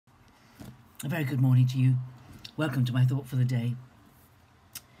A very good morning to you. Welcome to my thought for the day.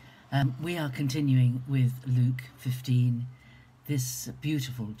 We are continuing with Luke 15, this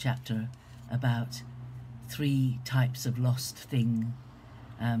beautiful chapter about three types of lost thing.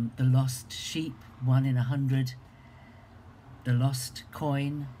 The lost sheep, 1 in 100, the lost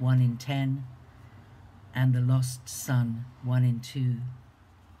coin, 1 in 10, and the lost son, 1 in 2.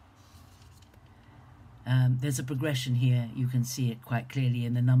 There's a progression here. You can see it quite clearly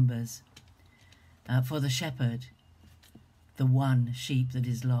in the numbers. For the shepherd, the one sheep that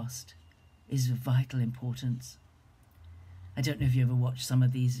is lost is of vital importance. I don't know if you ever watched some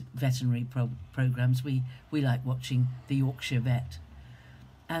of these veterinary programs. We like watching the Yorkshire Vet,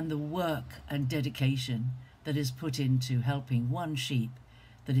 and the work and dedication that is put into helping one sheep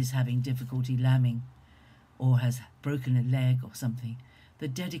that is having difficulty lambing or has broken a leg or something. The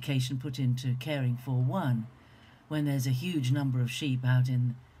dedication put into caring for one when there's a huge number of sheep out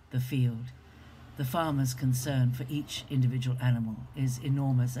in the field. The farmer's concern for each individual animal is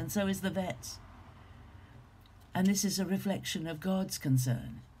enormous, and so is the vet's. And this is a reflection of God's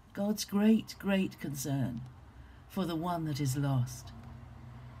concern, God's great, great concern for the one that is lost.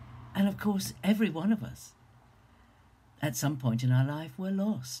 And of course, every one of us, at some point in our life, were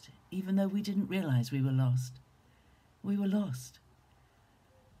lost, even though we didn't realize we were lost. We were lost.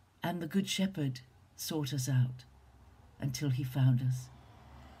 And the Good Shepherd sought us out until he found us.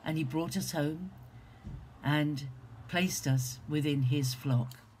 And he brought us home and placed us within his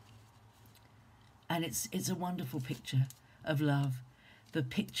flock. And it's a wonderful picture of love. The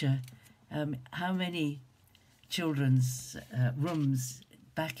picture, how many children's rooms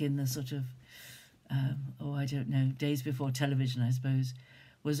back in the sort of, I don't know, days before television, I suppose,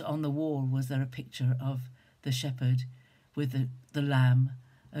 was on the wall. Was there a picture of the shepherd with the lamb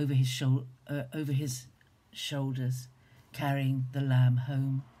over his shoulders, carrying the lamb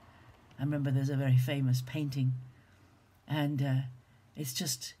home? I remember there's a very famous painting, and it's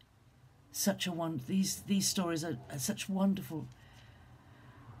just such a these stories are such wonderful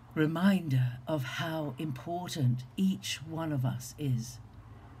reminder of how important each one of us is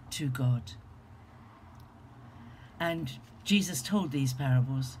to God. And Jesus told these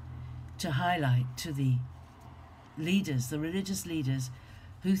parables to highlight to the leaders, the religious leaders,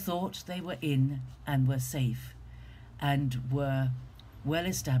 who thought they were in and were safe and were well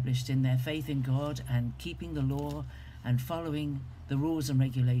established in their faith in God and keeping the law and following the rules and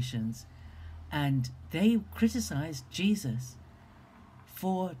regulations. And they criticized Jesus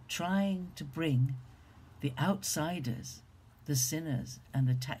for trying to bring the outsiders, the sinners and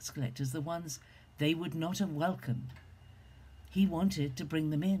the tax collectors, the ones they would not have welcomed. He wanted to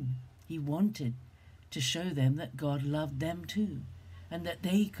bring them in. He wanted to show them that God loved them too, and that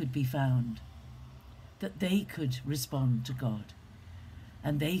they could be found, that they could respond to God,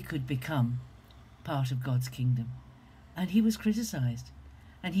 and they could become part of God's kingdom. And he was criticized.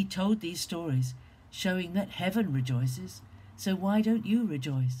 And he told these stories showing that heaven rejoices. So why don't you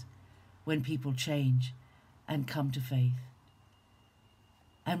rejoice when people change and come to faith?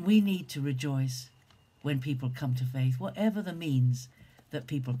 And we need to rejoice when people come to faith, whatever the means that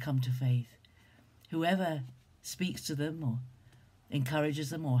people come to faith. Whoever speaks to them or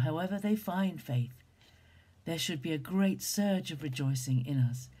encourages them, or however they find faith, there should be a great surge of rejoicing in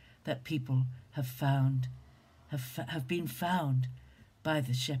us that people have been found by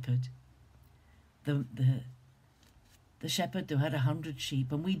the shepherd. The shepherd who had 100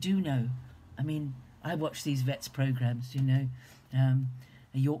 sheep, and we do know, I mean, I watch these vets programs, a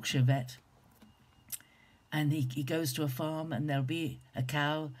Yorkshire Vet, and he goes to a farm, and there'll be a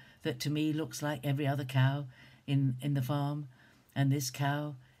cow that to me looks like every other cow in the farm, and this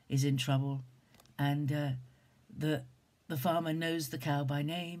cow is in trouble, and the farmer knows the cow by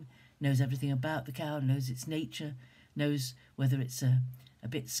name, knows everything about the cow, knows its nature, knows whether it's a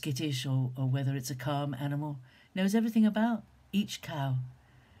bit skittish or whether it's a calm animal, knows everything about each cow,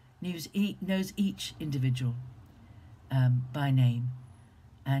 knows each individual by name.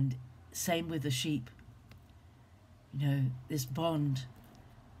 And same with the sheep. This bond,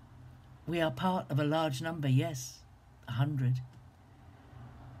 we are part of a large number, yes, 100.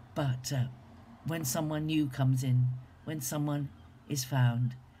 But when someone new comes in, when someone is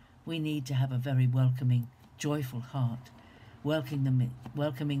found, we need to have a very welcoming, joyful heart,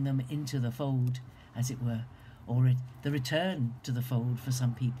 welcoming them into the fold, as it were, or the return to the fold for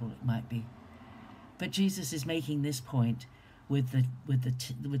some people it might be. But Jesus is making this point with the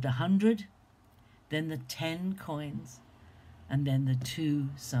 100, then the 10 coins, and then the 2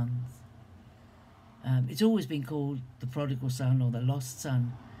 sons. It's always been called the prodigal son or the lost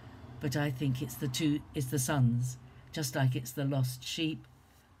son, but I think it's the sons, just like it's the lost sheep,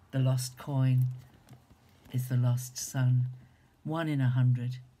 The lost coin is the lost son. 1 in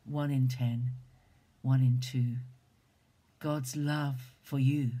 100, 1 in 10, 1 in 2. God's love for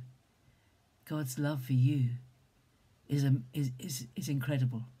you, God's love for you is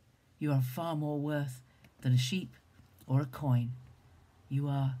incredible. You are far more worth than a sheep or a coin. You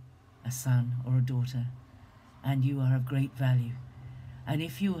are a son or a daughter, and you are of great value. And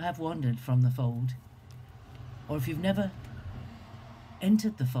if you have wandered from the fold, or if you've never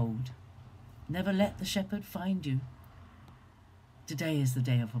entered the fold, never let the shepherd find you, today is the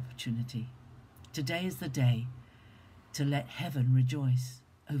day of opportunity. Today is the day to let heaven rejoice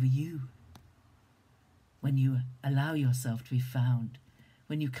over you. When you allow yourself to be found,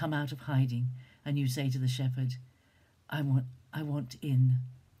 when you come out of hiding and you say to the shepherd, I want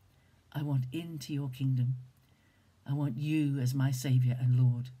into your kingdom. I want you as my Saviour and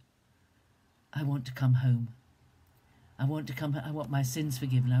Lord. I want to come home. I want my sins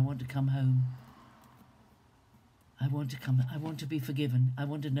forgiven. I want to come home. I want to be forgiven. I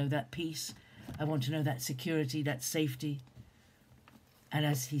want to know that peace. I want to know that security, that safety. And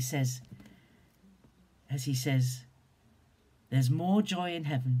as he says, there's more joy in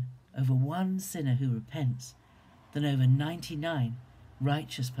heaven over one sinner who repents than over 99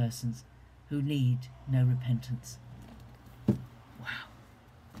 righteous persons who need no repentance. Wow.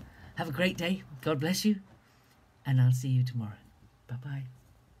 Have a great day. God bless you. And I'll see you tomorrow. Bye-bye.